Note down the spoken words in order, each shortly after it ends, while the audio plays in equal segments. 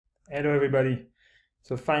Hello everybody.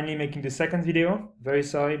 So finally making the second video. Very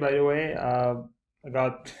sorry by the way. I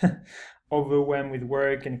got overwhelmed with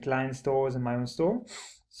work and client stores and my own store.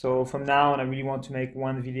 So from now on I really want to make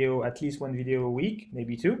one video, at least one video a week,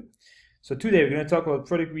 maybe two. So today we're going to talk about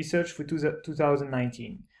product research for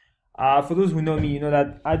 2019. For those who know me, you know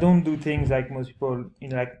that I don't do things like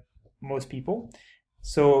most people,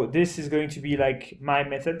 So this is going to be like my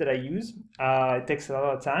method that I use. It takes a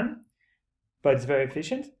lot of time, but it's very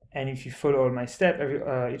efficient. And if you follow all my steps,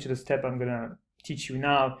 each of the steps I'm gonna teach you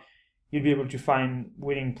now, you'll be able to find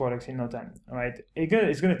winning products in no time. All right,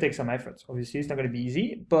 it's gonna take some effort. Obviously, it's not gonna be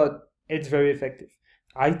easy, but it's very effective.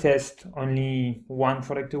 I test only one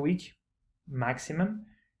product a week, maximum,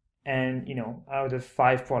 and out of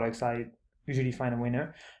 5 products, I usually find a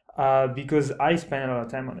winner because I spend a lot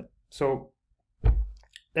of time on it. So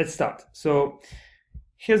let's start. So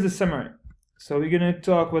here's the summary. So we're going to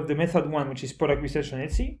talk about the method 1, which is product research on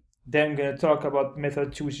Etsy. Then we're going to talk about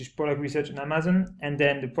method 2, which is product research on Amazon. And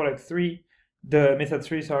then the method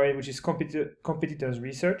 3, sorry, which is competitors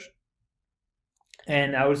research.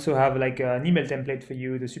 And I also have like an email template for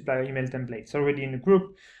you, the supplier email template. It's already in the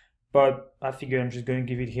group, but I figure I'm just going to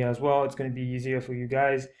give it here as well. It's going to be easier for you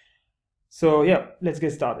guys. So yeah, let's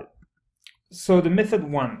get started. So the method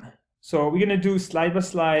 1. So we're gonna do slide by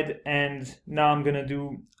slide, and now I'm gonna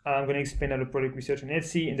explain how to product research on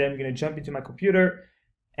Etsy, and then we're gonna jump into my computer,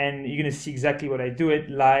 and you're gonna see exactly what I do it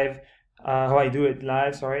live, how I do it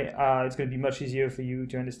live. Sorry, it's gonna be much easier for you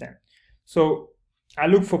to understand. So I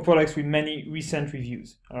look for products with many recent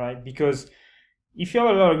reviews. All right, because if you have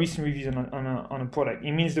a lot of recent reviews on a product,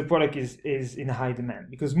 it means the product is in high demand,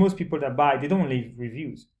 because most people that buy, they don't leave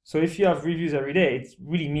reviews. So if you have reviews every day, it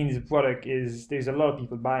really means the product there's a lot of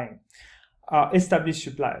people buying. Established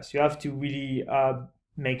suppliers, you have to really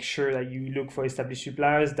make sure that you look for established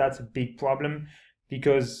suppliers. That's a big problem,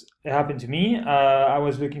 because it happened to me. I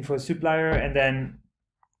was looking for a supplier, and then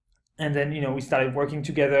we started working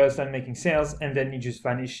together, started making sales, and then he just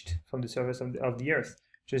vanished from the surface of the earth,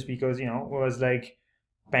 just because it was like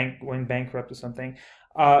went bankrupt or something.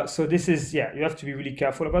 So this is, you have to be really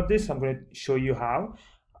careful about this. I'm going to show you how.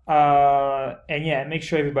 And make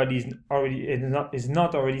sure everybody is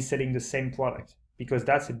not already selling the same product, because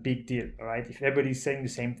that's a big deal. All right, if everybody's selling the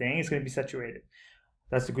same thing, it's going to be saturated.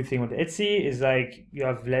 That's the good thing with Etsy, is like you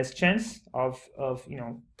have less chance of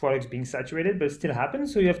products being saturated, but it still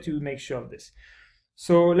happens. So you have to make sure of this.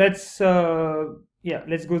 So let's go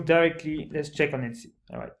directly. Let's check on Etsy.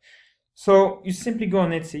 All right. So you simply go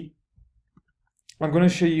on Etsy. I'm going to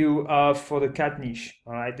show you for the cat niche.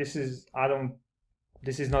 All right. This is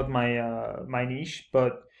not my niche,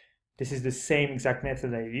 but this is the same exact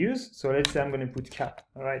method I use. So let's say I'm going to put cat.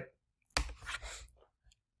 All right.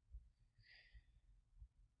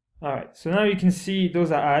 All right. So now you can see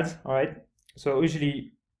those are ads. All right. So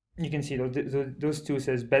usually you can see those two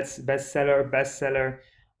says bestseller.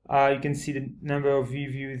 You can see the number of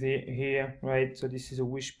reviews here, right? So this is a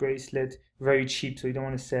wish bracelet, very cheap. So you don't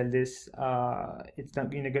want to sell this. It's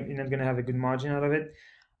not you're not going to have a good margin out of it.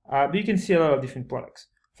 But you can see a lot of different products.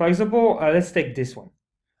 For example, let's take this one.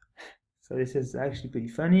 So this is actually pretty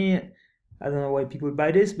funny. I don't know why people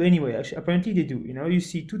buy this, but anyway, actually, apparently they do. You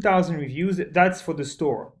see 2,000 reviews. That's for the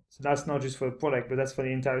store. So that's not just for the product, but that's for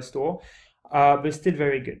the entire store. But still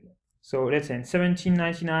very good. So let's say in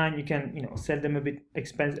 $17.99, you can sell them a bit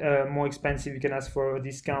more expensive. You can ask for a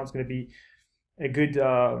discount. It's going to be a good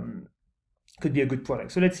could be a good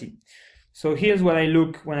product. So let's see. So here's what I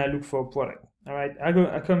look when I look for a product. All right,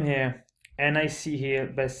 I come here and I see here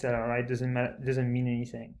bestseller. Right, doesn't mean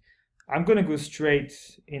anything. I'm gonna go straight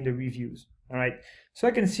in the reviews. All right, so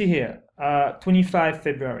I can see here 25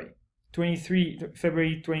 February, 23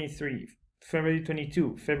 February 23, February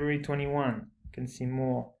 22, February 21. You can see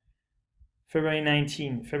more. February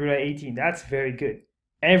 19, February 18. That's very good.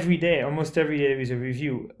 Every day, almost every day, there is a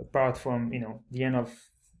review, apart from the end of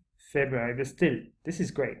February. But still, this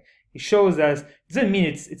is great. It shows that it doesn't mean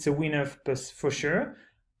it's a winner for sure,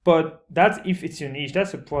 but that's if it's your niche.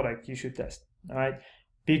 That's a product you should test. All right,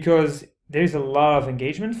 because there's a lot of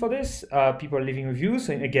engagement for this. People are leaving reviews.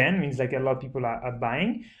 So again, means like a lot of people are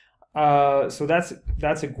buying. So that's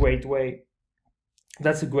a great way.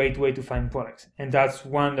 That's a great way to find products, and that's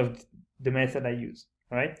one of the method I use.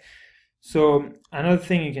 All right. So another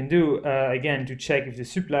thing you can do again to check if the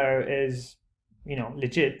supplier is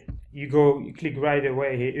legit, you click right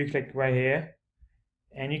away here, you click right here,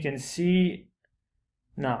 and you can see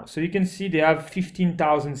now. So you can see they have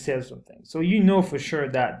 15,000 sales something. So for sure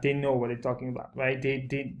that they know what they're talking about, right? They've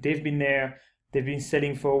been there, they've been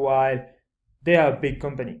selling for a while. they are a big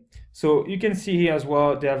company. So you can see here as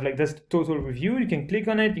well, they have like, that's the total review. You can click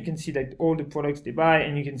on it, you can see like all the products they buy,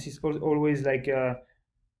 and you can see always like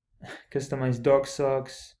customized dog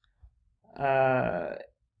socks.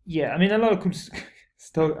 Yeah, I mean, a lot of cool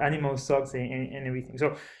stuff, animal socks and everything.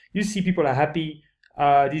 So you see people are happy.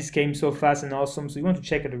 This came so fast and awesome. So you want to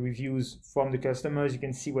check out the reviews from the customers. You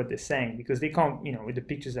can see what they're saying, because they can't, you know, with the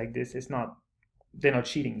pictures like this, it's not, they're not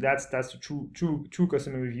cheating. That's the true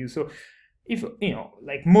customer review. So if, you know,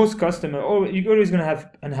 like most customer, you're always gonna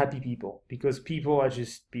have unhappy people, because people are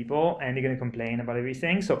just people and they're gonna complain about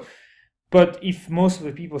everything. So, but if most of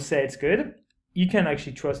the people say it's good, you can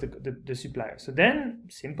actually trust the supplier. So then,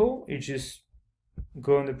 simple, you just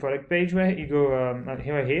go on the product page where you go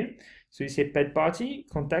here. So you say pet party,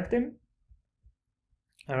 contact them.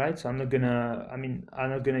 All right. So I'm not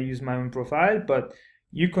gonna use my own profile, but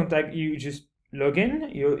you just log in,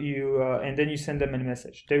 and then you send them a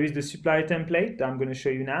message. There is the supplier template that I'm going to show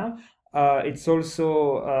you now. It's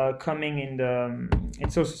also coming in the.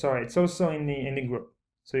 It's also in the group.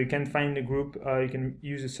 So you can find the group. You can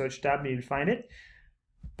use the search tab, you'll find it.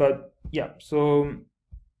 But yeah, so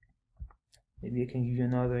maybe I can give you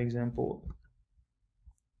another example.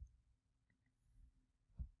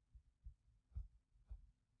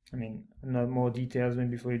 I mean, not more details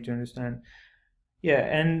maybe for you to understand. Yeah,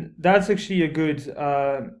 and that's actually a good,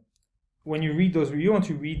 when you read those, you want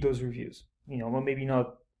to read those reviews, you know, well, maybe not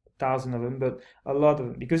 1,000 of them, but a lot of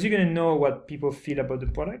them, because you're going to know what people feel about the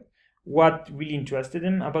product, what really interested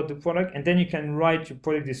them about the product, and then you can write your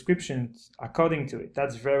product descriptions according to it.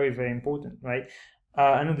 That's very, very important, right?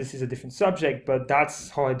 I know this is a different subject, but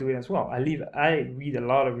that's how I do it as well. I read a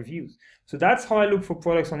lot of reviews. So that's how I look for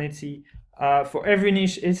products on Etsy. For every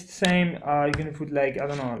niche, it's the same. You're going to put like, I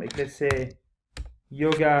don't know, like let's say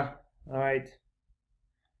yoga, all right?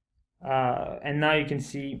 And now you can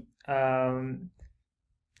see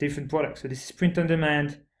different products. So this is print on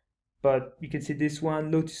demand, but you can see this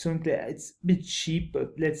one, Lotus Oncle. It's a bit cheap,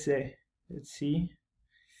 but let's see.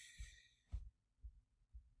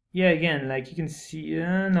 Yeah, again, like you can see,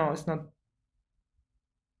 no, it's not.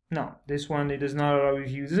 No, this one, it does not have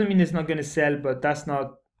reviews. Doesn't mean it's not going to sell, but that's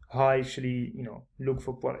not how I actually, you know, look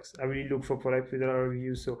for products. I really look for products with a lot of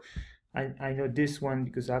reviews. So I know this one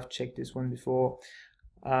because I've checked this one before.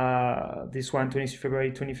 This one, 20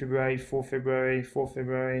 February, 4 February, 4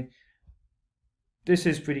 February. This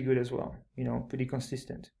is pretty good as well, you know, pretty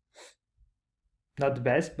consistent. Not the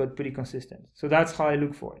best, but pretty consistent. So that's how I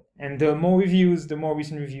look for it. And the more reviews, the more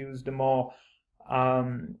recent reviews, the more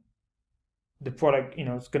the product, you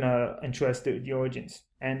know, it's gonna interest the audience.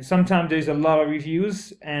 And sometimes there's a lot of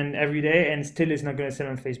reviews and every day, and still it's not gonna sell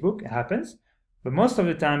on Facebook. It happens, but most of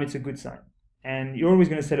the time it's a good sign. And you're always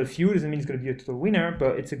gonna sell a few. Doesn't mean it's gonna be a total winner,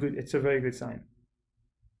 but it's a very good sign.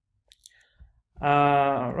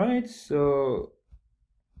 All right, so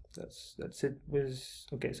that's it.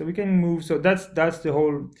 Okay, so we can move. So that's the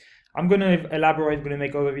whole. I'm gonna elaborate. Gonna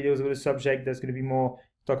make other videos with the subject. That's gonna be more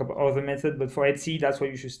talk about other methods, but for Etsy, that's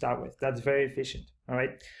what you should start with. That's very efficient. All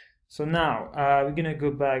right. So now we're gonna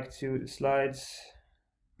go back to the slides.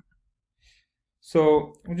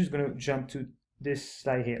 So we're just gonna jump to this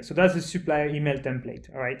slide here. So that's the supplier email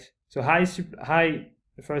template. All right. So hi,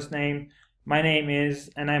 the first name. My name is,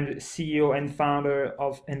 and I'm the CEO and founder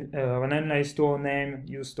of an online store name,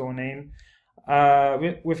 your store name.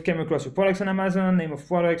 We've came across your products on Amazon, name of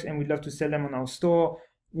products, and we'd love to sell them on our store.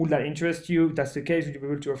 Would that interest you? If that's the case, would you be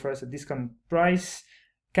able to offer us a discount price?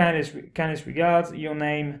 Kindest regards, your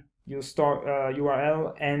name, your store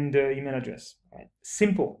URL, and the email address. Right.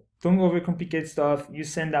 Simple. Don't overcomplicate stuff. You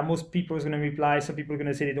send that. Most people is going to reply. Some people are going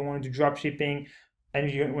to say they don't want to do drop shipping. And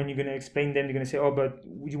when you're going to explain them, they're going to say, oh, but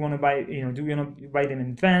would you want to buy, you know, do you want to buy them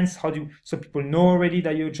in advance? So people know already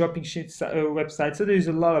that you're dropping website. So there's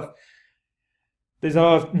a lot of,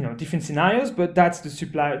 you know, different scenarios, but that's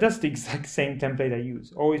the exact same template I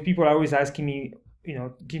use. People are always asking me, you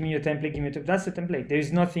know, give me a template, that's the template.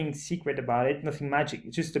 There's nothing secret about it, nothing magic.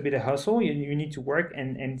 It's just a bit of hustle. You need to work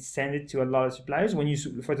and send it to a lot of suppliers. When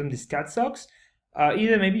for them, this cat socks,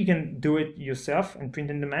 either maybe you can do it yourself and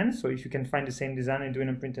print on demand. So if you can find the same design and do it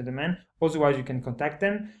on print on demand, otherwise you can contact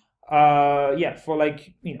them. Yeah, for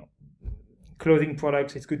like, you know, clothing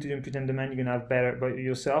products, it's good to do print on demand. You're gonna have better, but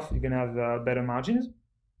yourself, you're gonna have better margins.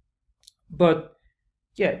 But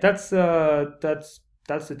yeah, that's the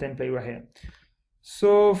template right here.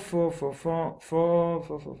 So for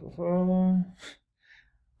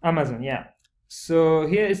Amazon, yeah. So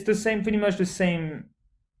here it's the same, pretty much the same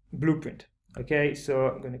blueprint. Okay, so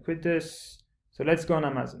I'm gonna quit this. So let's go on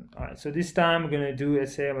Amazon. All right, so this time we're gonna do,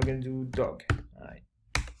 let's say we're gonna do dog. All right,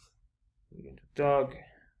 we're gonna do dog.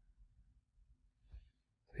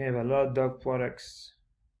 We have a lot of dog products.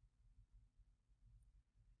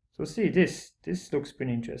 So see, this looks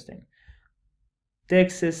pretty interesting.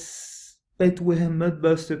 Dexys Bethlehem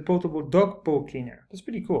Mudbuster Portable Dog Paw Cleaner. That's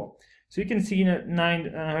pretty cool. So you can see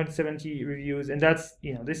 970 reviews, and that's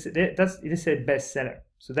this is a bestseller.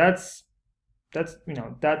 So that's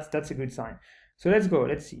a good sign. So let's go.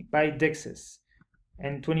 Let's see. Buy Dexys,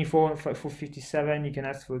 and 24 for 57. You can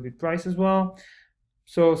ask for a good price as well.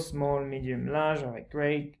 So small, medium, large. All right,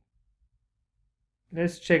 great.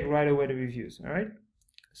 Let's check right away the reviews. All right.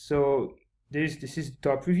 So this is the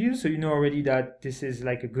top review. So you know already that this is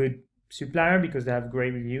like a good supplier because they have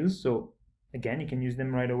great reviews. So again, you can use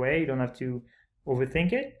them right away. You don't have to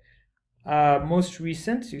overthink it. Most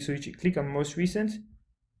recent. So you click on most recent.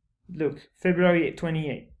 Look, February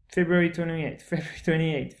 28, February 28, February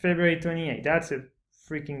 28, February 28. That's a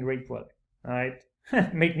freaking great product. All right,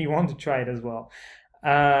 make me want to try it as well.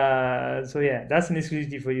 So yeah, that's an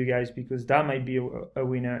exclusivity for you guys because that might be a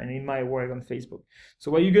winner and it might work on Facebook. So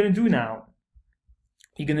what you're gonna do now,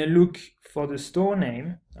 you're gonna look for the store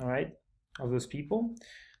name, all right, of those people.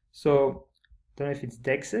 So don't know if it's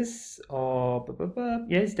Dexys or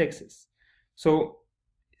yeah, it's Dexys. So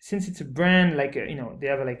since it's a brand, like they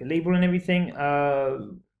have like a label and everything,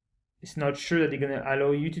 it's not sure that they're gonna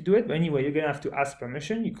allow you to do it. But anyway, you're gonna have to ask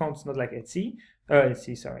permission. You can't. It's not like Etsy.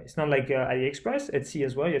 Sorry, it's not like AliExpress. Etsy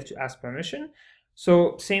as well. You have to ask permission.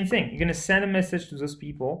 So same thing. You're gonna send a message to those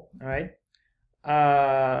people. All right.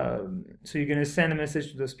 So you're gonna send a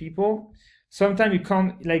message to those people. Sometimes you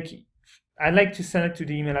can't I like to send it to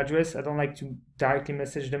the email address. I don't like to directly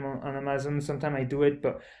message them on Amazon. Sometimes I do it,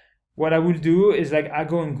 but what I will do is I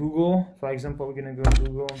go on Google. For example, we're gonna go on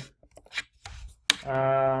Google.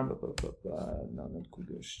 No, not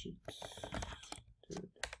Google. Shit.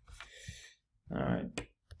 All right,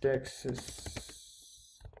 Dexys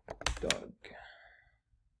dog.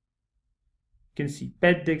 You can see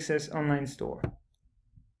Pet Dexys online store.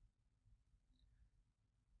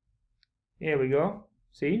 Here we go.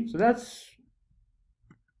 See, so that's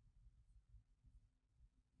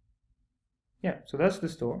so that's the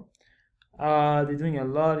store. They're doing a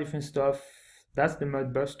lot of different stuff. That's the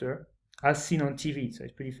Mudbuster, as seen on TV, so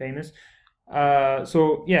it's pretty famous.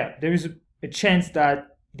 So yeah, there is a chance that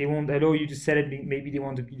they won't allow you to sell it. Maybe they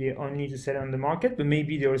want to be the only to sell it on the market, but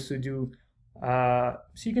maybe they also do.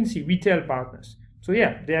 So you can see retail partners. So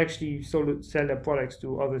yeah, they actually sell their products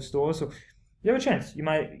to other stores. So you have a chance. You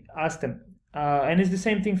might ask them. And it's the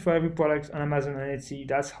same thing for every product on Amazon and Etsy.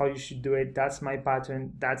 That's how you should do it. That's my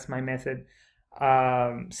pattern. That's my method.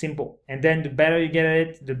 Simple. And then the better you get at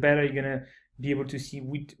it, the better you're gonna be able to see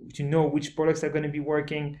to know which products are going to be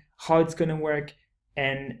working, how it's going to work,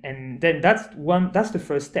 and then that's the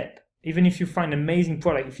first step. Even if you find an amazing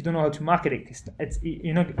product, if you don't know how to market it,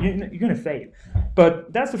 you're going to fail.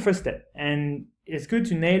 But that's the first step, and it's good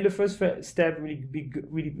to nail the first step. Really be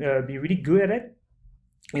really good at it.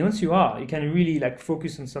 And once you are, you can really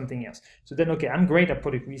focus on something else. So then, okay, I'm great at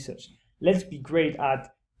product research. Let's be great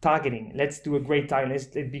at targeting. Let's do a great target. Let's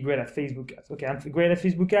be great at Facebook ads. Okay, I'm great at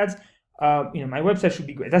Facebook ads. My website should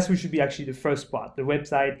be great. That's what should be actually the first part. The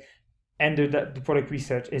website and the product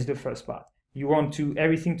research is the first part. You want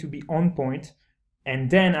everything to be on point,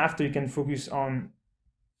 and then after you can focus on,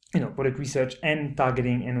 product research and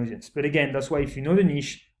targeting and audience. But again, that's why if you know the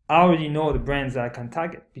niche, I already know the brands that I can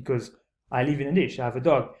target because I live in a niche. I have a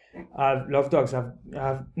dog. I love dogs. I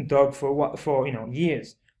have a dog for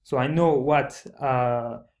years. So I know what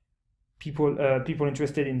people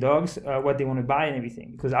interested in dogs, what they want to buy and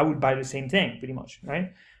everything, because I would buy the same thing pretty much,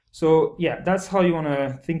 right? So yeah, that's how you want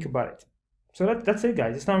to think about it. So that's it,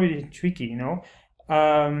 guys. It's not really tricky, Now,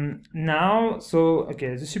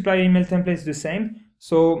 okay, the supplier email template is the same.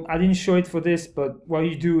 So I didn't show it for this, but what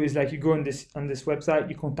you do is you go on this website,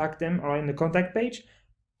 you contact them, or in the contact page.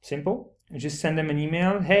 Simple. You just send them an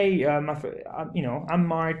email. Hey, I'm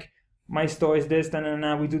Mark. My store is this.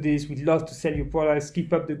 We do this. We'd love to sell your products.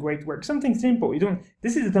 Keep up the great work. Something simple.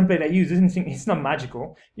 This is the template I use. It's not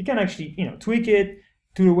magical. You can actually tweak it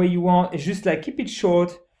to the way you want. It's just keep it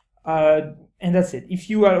short. And that's it. If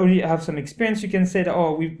you already have some experience, you can say that,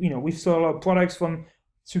 we've sold a lot of products from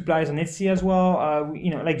suppliers on Etsy as well.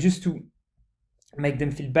 Just to make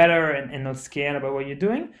them feel better and not scared about what you're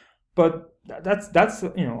doing. But that's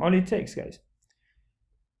all it takes, guys.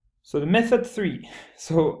 So the method 3.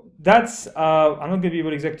 So that's I'm not gonna be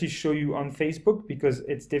able to exactly show you on Facebook because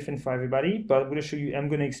it's different for everybody. But I'm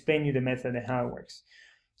gonna explain you the method and how it works.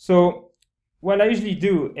 So what I usually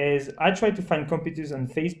do is I try to find competitors on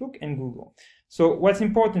Facebook and Google. So what's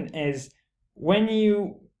important is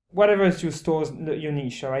whatever is your store's, your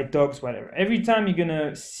niche, all right, dogs, whatever. Every time you're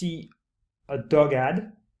gonna see a dog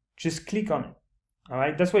ad, just click on it. All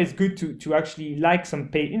right, that's why it's good to actually like some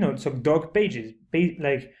page, some dog pages,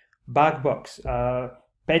 like BarkBox,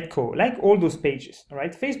 Petco, like all those pages. All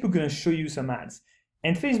right, Facebook gonna show you some ads,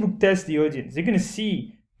 and Facebook tests the audience. They're gonna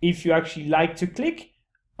see if you actually like to click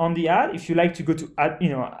on the ad, if you like to go to add,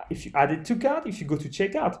 if you add it to cart, if you go to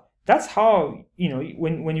checkout. That's how,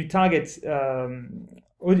 when you target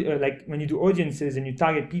like when you do audiences and you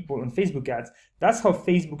target people on Facebook ads, that's how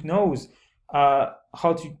Facebook knows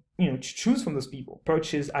how to to choose from those people,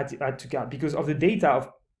 purchase, add to cart, because of the data of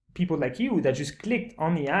people like you that just clicked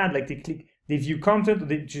on the ad, like they view content, or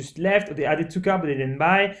they just left, or they added to cart but they didn't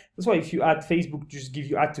buy. That's why if you add Facebook just give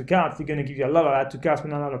you add to cart, they're going to give you a lot of add to cart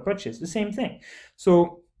but not a lot of purchase. The same thing.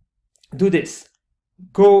 So do this.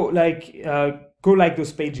 Go like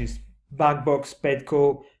those pages, BarkBox,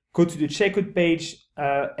 Petco. Go to the checkout page,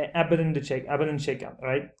 abandon checkout. All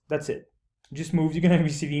right, that's it. Just move. You're gonna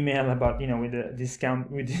receive email about with the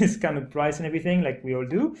discounted price and everything, like we all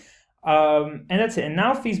do. And that's it. And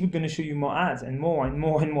now Facebook gonna show you more ads and more and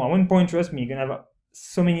more and more. At one point, trust me, you're gonna have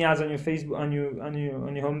so many ads on your Facebook, on your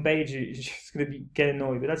homepage. It's just gonna get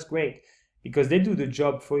annoyed, but that's great because they do the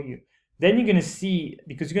job for you. Then you're gonna see,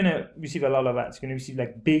 because you're gonna receive a lot of ads. You're gonna receive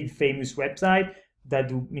like big famous website that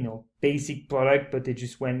do basic product, but they're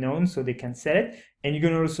just well known, so they can sell it. And you're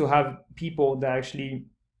gonna also have people that actually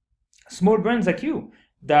small brands like you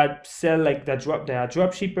that sell like they are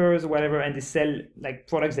drop shippers or whatever, and they sell like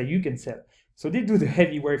products that you can sell. So they do the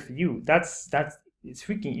heavy work for you.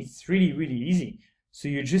 It's really, really easy. So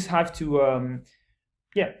you just have to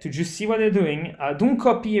to just see what they're doing. Don't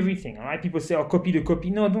copy everything. All right, people say, "Oh, copy the copy."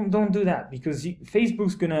 No, don't do that, because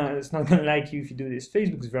it's not gonna like you if you do this.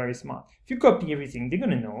 Facebook's very smart. If you copy everything, they're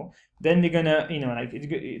gonna know. Then they're gonna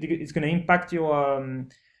it's gonna impact your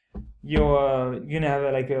you're gonna have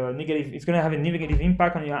a negative. It's gonna have a negative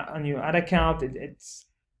impact on your ad account.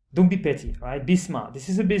 Don't be petty, right? Be smart. This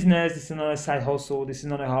is a business. This is not a side hustle. This is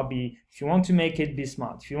not a hobby. If you want to make it, be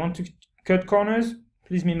smart. If you want to cut corners,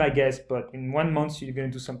 please be my guest. But in 1 month, you're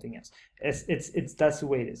gonna do something else. That's the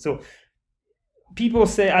way it is. So people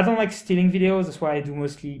say I don't like stealing videos. That's why I do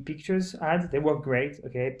mostly pictures ads. They work great.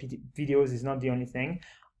 Okay, videos is not the only thing,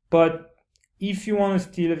 but if you want to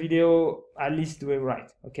steal a video, at least do it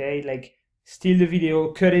right. Okay, like steal the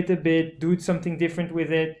video, cut it a bit, do something different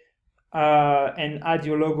with it, and add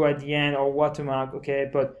your logo at the end or watermark. Okay,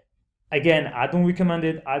 but again, I don't recommend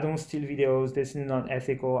it. I don't steal videos. This is not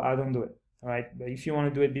ethical. I don't do it. All right, but if you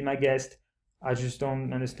want to do it, be my guest. I just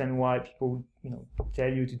don't understand why people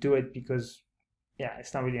tell you to do it, because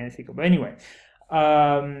it's not really unethical. But anyway,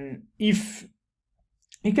 if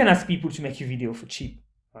you can ask people to make your video for cheap,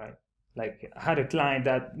 all right. Like I had a client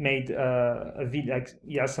that made a video, like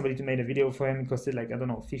he asked somebody to make a video for him. It costed like, I don't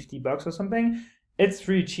know, $50 or something. It's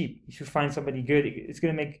really cheap. If you find somebody good, it's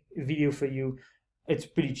going to make a video for you. It's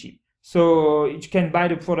pretty cheap. So you can buy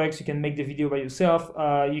the products, you can make the video by yourself.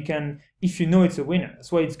 You can, if you know it's a winner.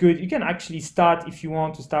 That's why it's good. You can actually start, if you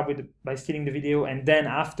want to start by stealing the video, and then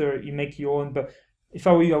after you make your own. But if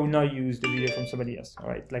I were you, I would not use the video from somebody else. All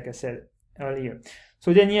right, like I said earlier.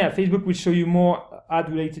 So then, Facebook will show you more ad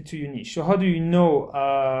related to your niche. So how do you know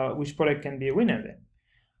which product can be a winner then?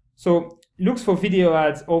 So looks for video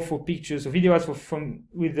ads or for pictures. So video ads with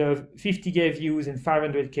 50K views and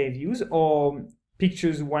 500K views, or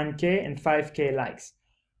pictures 1K and 5K likes.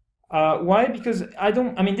 Why? Because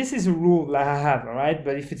this is a rule that I have, all right?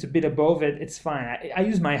 But if it's a bit above it, it's fine. I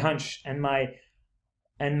use my hunch and my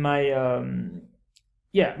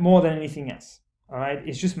more than anything else. All right,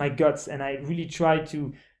 it's just my guts, and I really try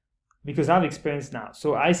to, because I have experience now.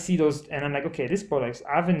 So I see those, and I'm like, okay, this product,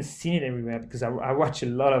 I haven't seen it everywhere because I watch a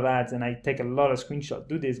lot of ads and I take a lot of screenshots.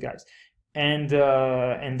 Do this, guys, and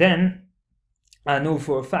then I know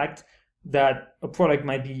for a fact that a product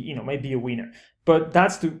might be a winner. But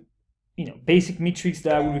that's the basic metrics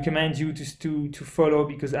that I would recommend you to follow,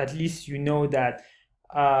 because at least you know that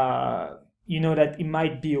that it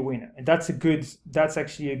might be a winner, and that's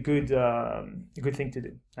actually a good thing to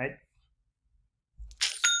do, right?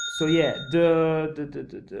 So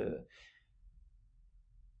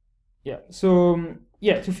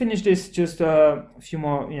to finish this, just a few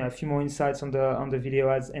more insights on the video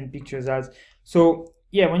ads and pictures ads. So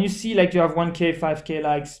when you see like you have 1K, 5K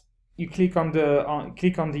likes, you click on the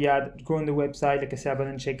ad, go on the website, like I said,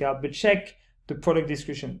 and check out, but check the product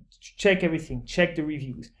description, check everything, check the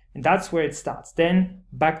reviews. And that's where it starts. Then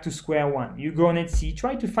back to square one. You go on Etsy,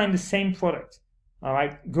 try to find the same product. All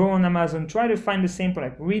right, go on Amazon, try to find the same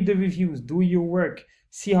product. Read the reviews, do your work,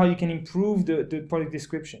 see how you can improve the product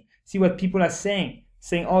description. See what people are saying,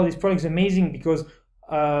 oh, this product is amazing because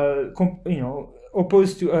as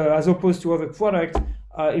opposed to other products,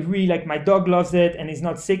 It really, like, my dog loves it and he's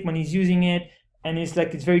not sick when he's using it, and it's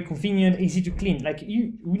like it's very convenient, easy to clean. Like,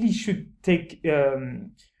 you really should pay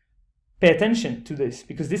attention to this,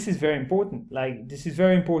 because this is very important. Like, this is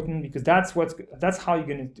very important because that's how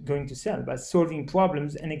you're going to sell, by solving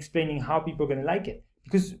problems and explaining how people are going to like it.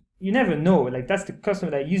 Because you never know, like, that's the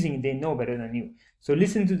customer that are using it, they know better than you. So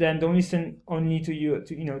listen to them. Don't listen only to you,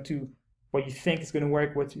 to what you think is going to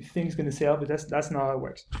work, what you think is going to sell, but that's not how it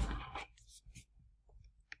works.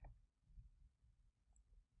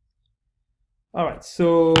 All right,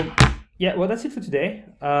 so yeah, well, that's it for today.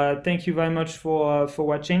 Thank you very much for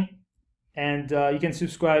watching, and you can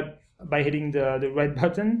subscribe by hitting the red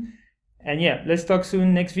button. And yeah, let's talk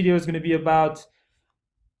soon. Next video is going to be about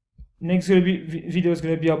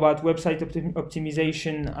website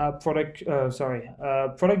optimization,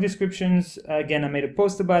 product descriptions. Again, I made a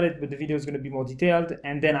post about it, but the video is going to be more detailed.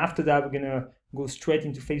 And then after that, we're going to go straight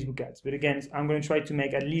into Facebook ads. But again, I'm going to try to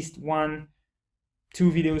make at least 1-2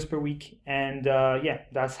 videos per week. And yeah,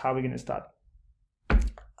 that's how we're going to start.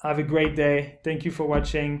 Have a great day. Thank you for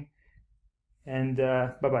watching, and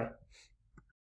bye-bye.